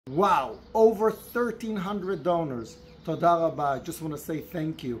Wow, over 1,300 donors. Toda Rabba. I just want to say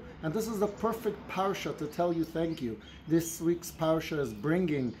thank you. And this is the perfect parsha to tell you thank you. This week's parsha is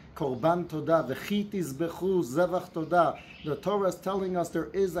bringing Korban Toda, V'chi tizbechu zevach Toda. The Torah is telling us there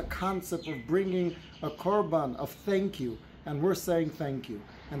is a concept of bringing a korban of thank you. And we're saying thank you.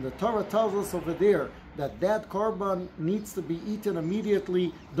 And the Torah tells us over there that that korban needs to be eaten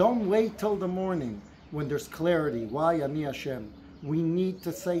immediately. Don't wait till the morning when there's clarity. Why? Ani Hashem. We need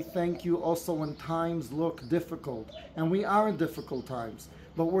to say thank you also when times look difficult. And we are in difficult times.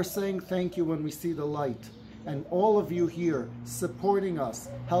 But we're saying thank you when we see the light. And all of you here supporting us,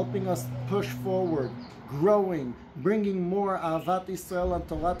 helping us push forward, growing, bringing more Ahavat Yisrael and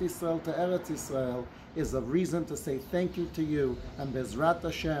Torat Yisrael to Eretz Yisrael is a reason to say thank you to you. And Bezrat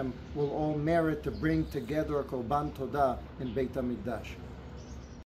Hashem will all merit to bring together a Korban Todah in Beit HaMikdash.